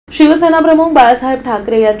शिवसेना प्रमुख बाळासाहेब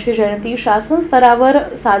ठाकरे यांची जयंती शासन स्तरावर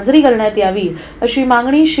साजरी करण्यात यावी अशी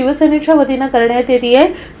मागणी शिवसेनेच्या वतीने करण्यात येते।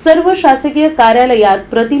 सर्व शासकीय कार्यालयात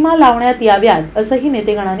प्रतिमा लावण्यात याव्यात असंही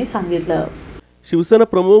नेतेगणांनी सांगितलं। शिवसेना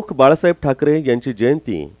प्रमुख बाळासाहेब ठाकरे यांची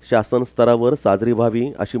जयंती शासन स्तरावर साजरी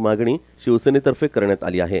व्हावी अशी मागणी शिवसेनेतर्फे करण्यात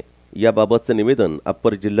आली आहे। याबाबतचे निवेदन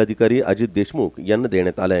अप्पर जिल्हाधिकारी अजित देशमुख यांना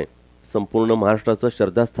देण्यात आले आहे। संपूर्ण महाराष्ट्राचं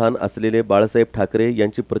श्रद्धास्थान असलेले बाळासाहेब ठाकरे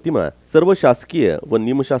यांची प्रतिमा सर्व शासकीय व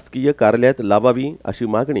निमशासकीय कार्यालयात लावावी अशी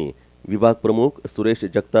मागणी विभाग प्रमुख सुरेश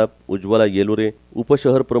जगताप, उज्ज्वला येलोरे,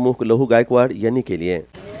 उपशहर प्रमुख लहू गायकवाड यांनी केली आहे।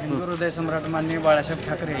 हिंदू हृदय सम्राट माननीय बाळासाहेब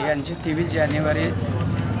ठाकरे यांची 23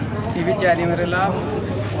 जानेवारीला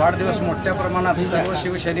वाढदिवस मोठ्या प्रमाणात सर्व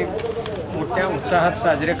शिवसैनिक मोठ्या उत्साहात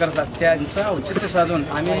साजरे करतात। त्यांचं औचित्य साधून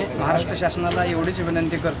आम्ही महाराष्ट्र शासनाला एवढीच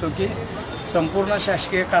विनंती करतो की संपूर्ण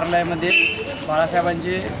शासकीय कार्यालयामध्ये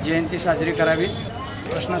बाळासाहेबांची जयंती साजरी करावी।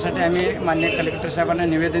 प्रश्नासाठी आम्ही माननीय कलेक्टर साहेबांना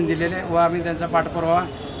निवेदन दिलेले व आम्ही त्यांचा पाठपुरावा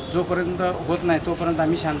जोपर्यंत होत नाही तोपर्यंत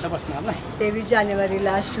आम्ही शांत बसणार नाही। 23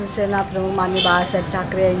 जानेवारीला शिवसेना प्रमुख माननीय बाळासाहेब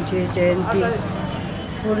ठाकरे यांची जयंती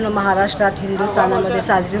पूर्ण महाराष्ट्रात हिंदुस्थानामध्ये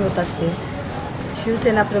साजरी होत असते।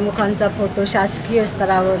 शिवसेना प्रमुखांचा फोटो शासकीय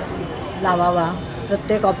स्तरावर लावावा,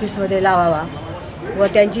 प्रत्येक ऑफिसमध्ये लावावा व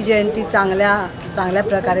त्यांची जयंती चांगल्या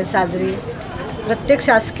प्रकारे साजरी प्रत्येक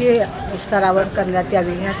शासकीय स्तरावर करण्यात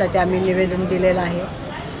यावी यासाठी आम्ही निवेदन दिलेलं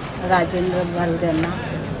आहे राजेंद्र भारुड यांना।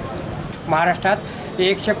 महाराष्ट्रात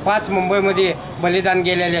 105 मुंबईमध्ये बलिदान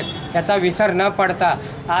गेलेले आहेत, याचा विसर न पडता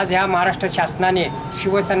आज ह्या महाराष्ट्र शासनाने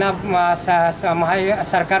शिवसेना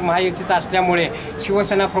सरकार महायुतीचं असल्यामुळे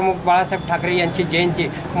शिवसेना प्रमुख बाळासाहेब ठाकरे यांची जयंती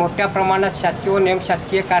मोठ्या प्रमाणात शासकीय व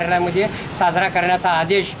निमशासकीय कार्यालयामध्ये साजरा करण्याचा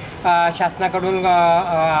आदेश शासनाकडून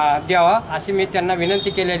द्यावा अशी मी त्यांना विनंती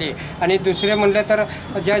केलेली आहे। आणि दुसरे म्हणले तर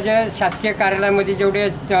ज्या शासकीय कार्यालयामध्ये जेवढे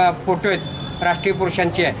फोटो आहेत राष्ट्रीय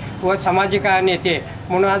पुरुषांचे व सामाजिक नेते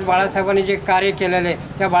म्हणून आज बाळासाहेबांनी जे कार्य केलेले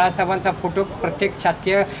त्या बाळासाहेबांचा फोटो प्रत्येक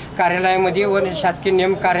शासकीय कार्यालयामध्ये व शासकीय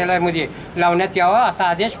नियम कार्यालयामध्ये लावण्यात यावा असा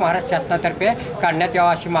आदेश महाराष्ट्र शासनातर्फे काढण्यात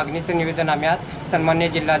यावा अशी मागणीचं निवेदन आम्ही आज सन्माननीय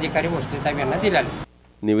जिल्हाधिकारी भोसले साहेब यांना दिलेलं।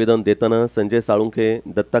 निवेदन देताना संजय साळुंखे,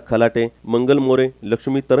 दत्ता खलाटे, मंगल मोरे,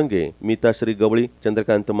 लक्ष्मी तरंगे, मीताश्री गवळी,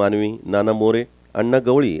 चंद्रकांत मानवी, नाना मोरे, अण्णा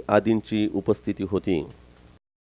गवळी आदींची उपस्थिती होती।